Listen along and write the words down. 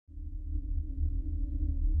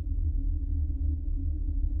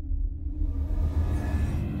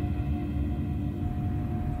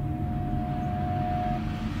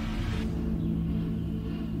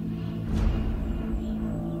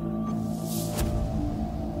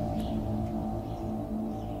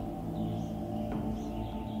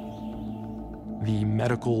the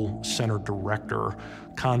medical center director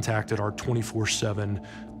contacted our 24/7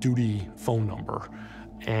 duty phone number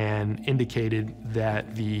and indicated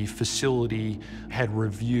that the facility had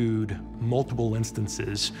reviewed multiple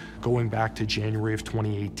instances going back to January of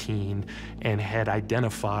 2018 and had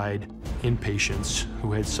identified inpatients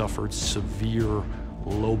who had suffered severe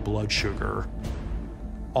low blood sugar,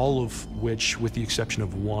 all of which, with the exception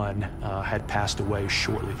of one, had passed away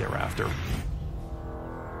shortly thereafter.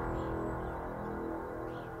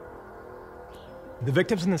 The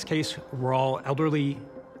victims in this case were all elderly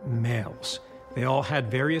males. They all had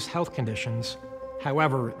various health conditions.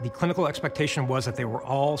 However, the clinical expectation was that they were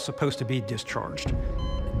all supposed to be discharged.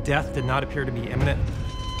 Death did not appear to be imminent.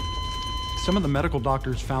 Some of the medical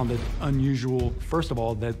doctors found it unusual, first of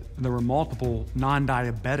all, that there were multiple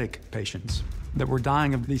non-diabetic patients that were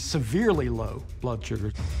dying of these severely low blood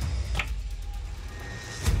sugars.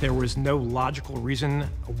 There was no logical reason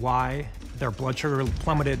why their blood sugar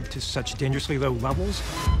plummeted to such dangerously low levels.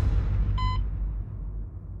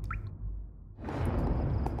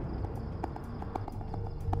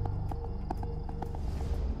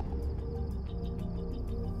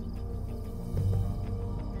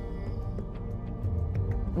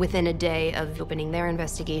 Within a day of opening their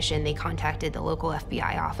investigation, they contacted the local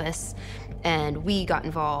FBI office, and we got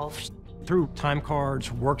involved. Through time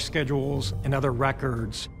cards, work schedules, and other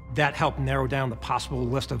records, that helped narrow down the possible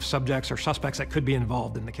list of subjects or suspects that could be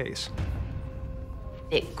involved in the case.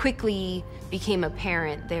 It quickly became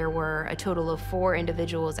apparent there were a total of 4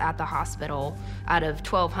 individuals at the hospital out of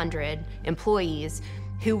 1,200 employees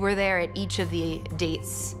who were there at each of the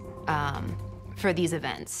dates for these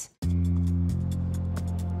events.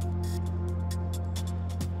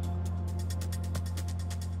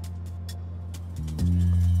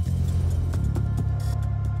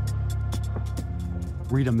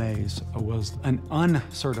 Rita Mays was an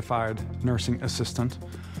uncertified nursing assistant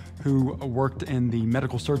who worked in the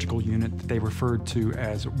medical surgical unit that they referred to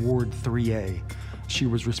as Ward 3A. She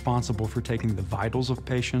was responsible for taking the vitals of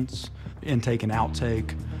patients, intake and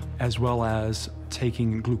outtake, as well as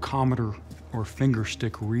taking glucometer or finger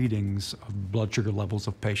stick readings of blood sugar levels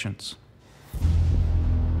of patients.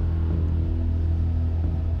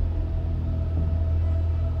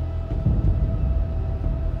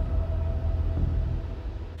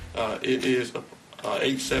 It is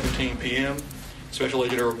 8:17 p.m. Special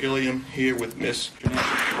Agent Earl Gilliam here with Miss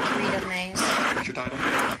Rita Mays. What's your title?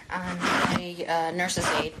 I'm a nurse's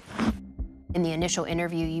aide. In the initial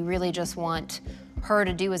interview, you really just want her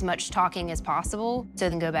to do as much talking as possible so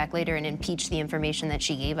then go back later and impeach the information that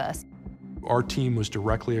she gave us. Our team was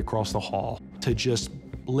directly across the hall to just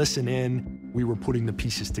listen in. We were putting the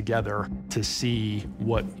pieces together to see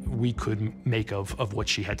what we could make of what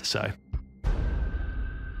she had to say.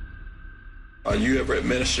 You ever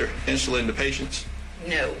administer insulin to patients?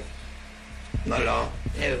 No. Not at all?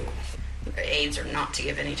 No. Aides are not to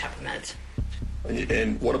give any type of meds.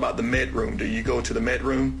 And what about the med room? Do you go to the med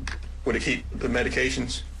room where they keep the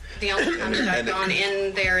medications? The only time that I've gone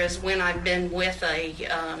in there is when I've been with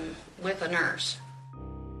a nurse.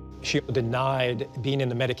 She denied being in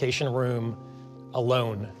the medication room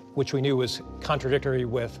alone, which we knew was contradictory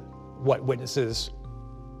with what witnesses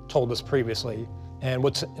told us previously. And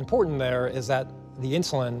what's important there is that the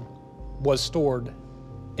insulin was stored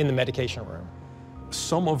in the medication room.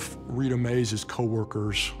 Some of Rita Mays'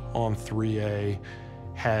 coworkers on 3A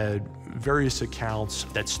had various accounts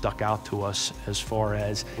that stuck out to us as far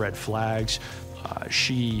as red flags.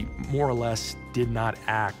 She more or less did not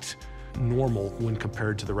act normal when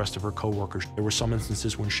compared to the rest of her coworkers. There were some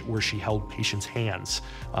instances where she held patients' hands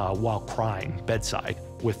while crying bedside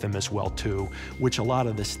with them as well too, which a lot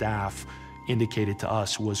of the staff indicated to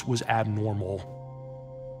us was abnormal.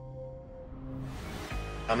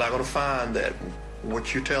 I'm not going to find that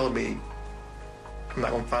what you're telling me, I'm not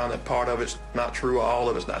going to find that part of it's not true or all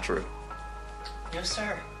of it's not true. No,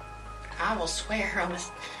 sir. I will swear on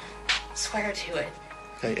this. Swear to it.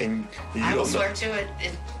 Okay, and you I will don't know. swear to it.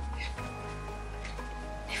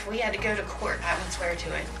 If we had to go to court, I would swear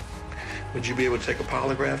to it. Would you be able to take a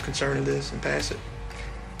polygraph concerning this and pass it?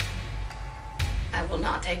 I will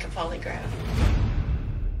not take a polygraph.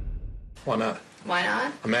 Why not? Why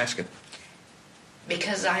not? I'm asking.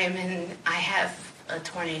 Because I have a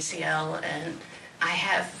torn ACL and I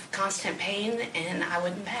have constant pain and I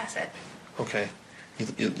wouldn't pass it. Okay.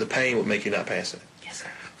 The pain would make you not pass it. Yes, sir.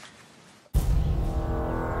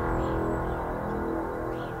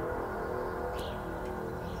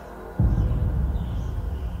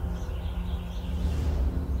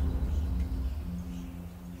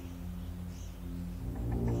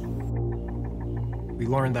 We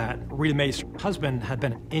learned that Rita May's husband had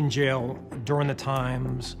been in jail during the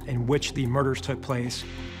times in which the murders took place.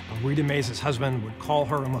 Rita May's husband would call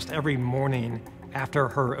her almost every morning after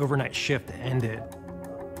her overnight shift ended.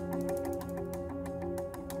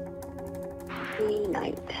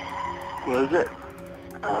 Night. What is it?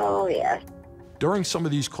 Oh, yes. During some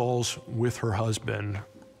of these calls with her husband,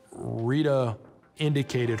 Rita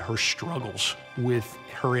indicated her struggles with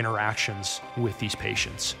her interactions with these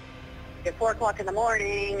patients. At 4 o'clock in the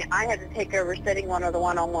morning, I had to take over sitting one of the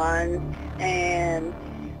one-on-ones, and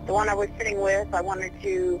the one I was sitting with, I wanted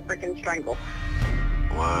to freaking strangle.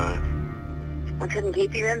 Why? I couldn't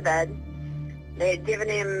keep him in bed. They had given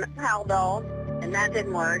him Haldol, and that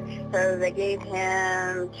didn't work, so they gave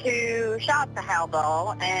him 2 shots of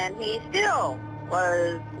Haldol, and he still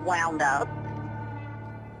was wound up.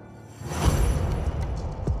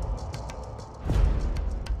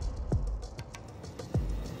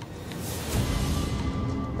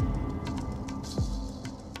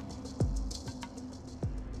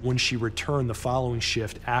 When she returned the following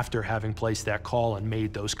shift after having placed that call and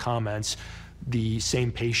made those comments, the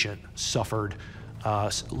same patient suffered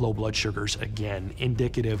low blood sugars again,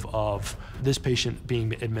 indicative of this patient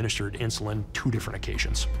being administered insulin 2 different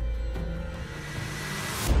occasions.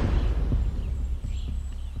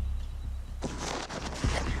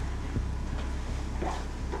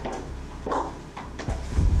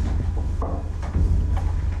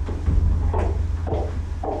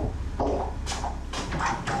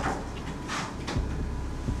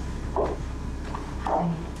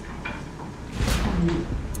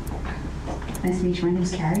 Nice to meet you. My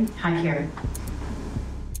name's Carrie. Hi, Carrie.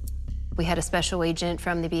 We had a special agent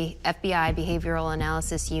from the FBI Behavioral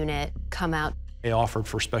Analysis Unit come out. They offered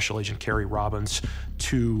for Special Agent Carrie Robbins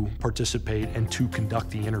to participate and to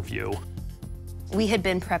conduct the interview. We had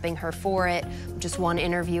been prepping her for it, just one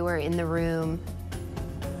interviewer in the room.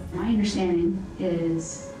 My understanding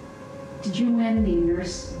is, did you win the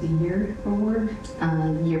Nurse of the Year award?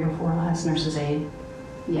 The year before last, Nurse's Aide.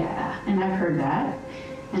 Yeah, and I've heard that.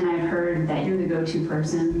 And I've heard that you're the go-to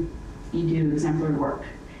person. You do exemplary work.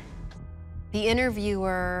 The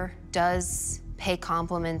interviewer does pay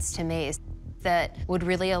compliments to Mays that would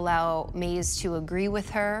really allow Mays to agree with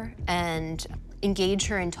her and engage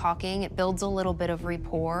her in talking. It builds a little bit of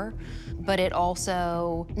rapport, but it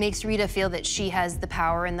also makes Rita feel that she has the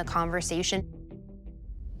power in the conversation.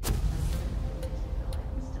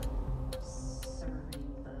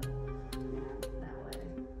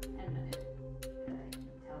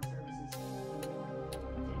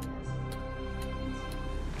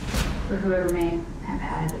 For whoever may have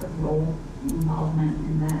had a role involvement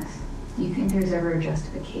in this, do you think there's ever a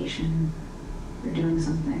justification for doing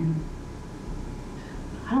something?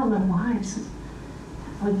 I don't know why.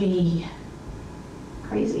 That would be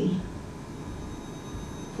crazy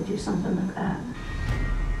to do something like that.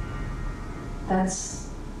 That's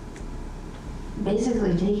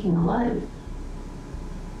basically taking a life.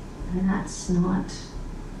 And that's not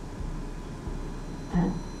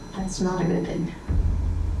a good thing.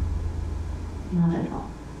 Not at all.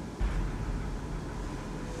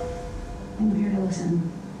 I'm here to listen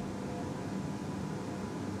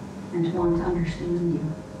and to want to understand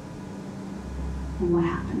you and what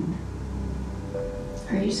happened.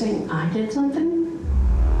 Are you saying I did something?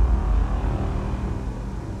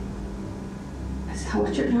 Is that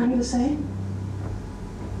what you're trying to say?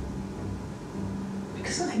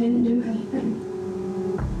 Because I didn't do anything.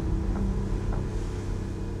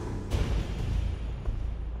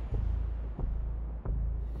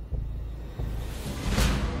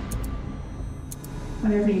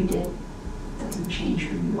 Whatever you did doesn't change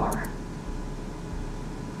who you are.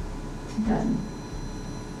 It doesn't.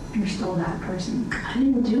 You're still that person. I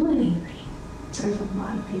didn't do anything. There's a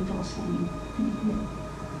lot of people saying you did.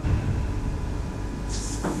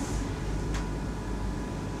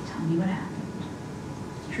 Tell me what happened.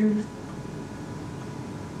 Truth.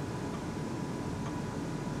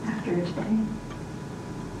 After today,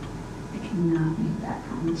 I cannot make that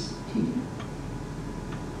promise to you.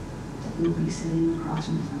 You'll be sitting across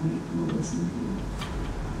from somebody who will listen to you.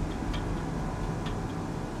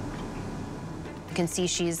 You can see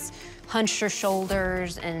she's hunched her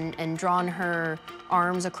shoulders and drawn her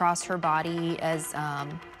arms across her body as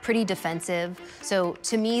pretty defensive. So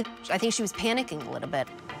to me, I think she was panicking a little bit.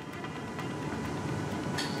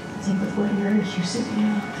 I think with what you're accusing me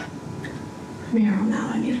of, from here on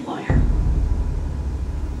out, I need a lawyer.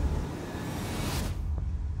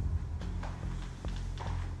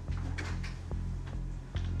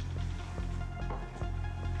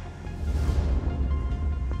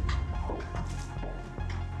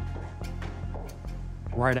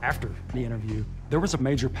 right after the interview, there was a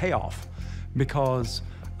major payoff because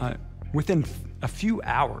within a few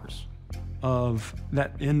hours of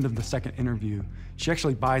that end of the second interview, she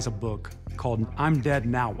actually buys a book called I'm Dead,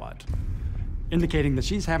 Now What? Indicating that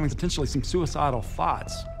she's having potentially some suicidal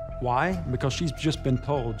thoughts. Why? Because she's just been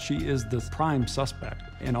told she is the prime suspect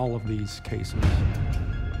in all of these cases.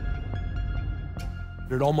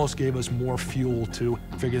 It almost gave us more fuel to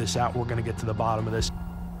figure this out. We're going to get to the bottom of this.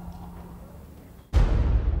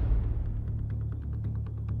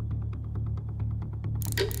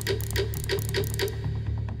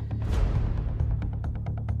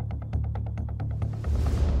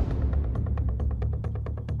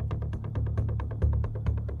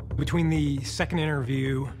 Between the second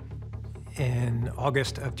interview in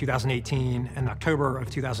August of 2018 and October of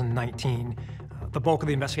 2019, the bulk of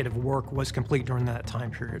the investigative work was complete during that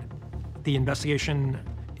time period. The investigation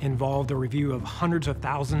involved a review of hundreds of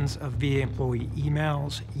thousands of VA employee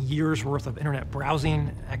emails, years worth of internet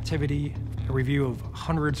browsing activity, a review of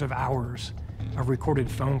hundreds of hours of recorded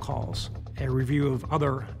phone calls, a review of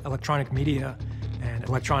other electronic media and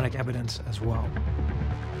electronic evidence as well.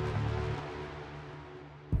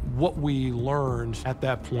 What we learned at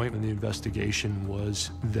that point in the investigation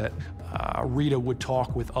was that Rita would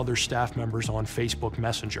talk with other staff members on Facebook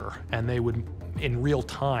Messenger, and they would, in real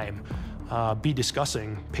time, be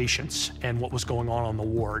discussing patients and what was going on the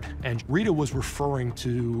ward. And Rita was referring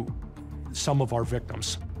to some of our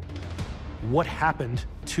victims. What happened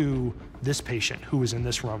to this patient who was in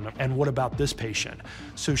this room, and what about this patient?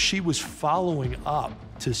 So she was following up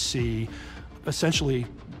to see, essentially,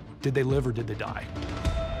 did they live or did they die?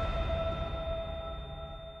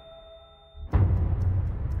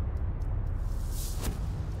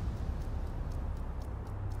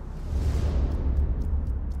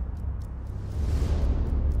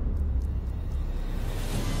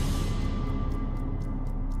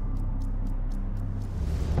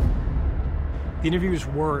 The interviews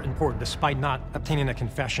were important. Despite not obtaining a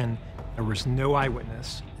confession, there was no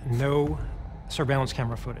eyewitness, no surveillance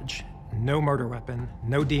camera footage, no murder weapon,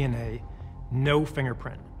 no DNA, no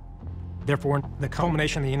fingerprint. Therefore, the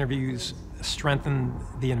culmination of the interviews strengthened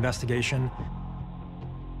the investigation.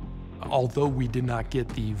 Although we did not get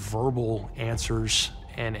the verbal answers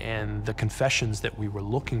and the confessions that we were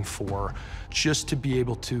looking for, just to be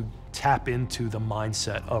able to tap into the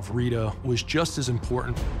mindset of Rita was just as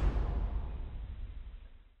important.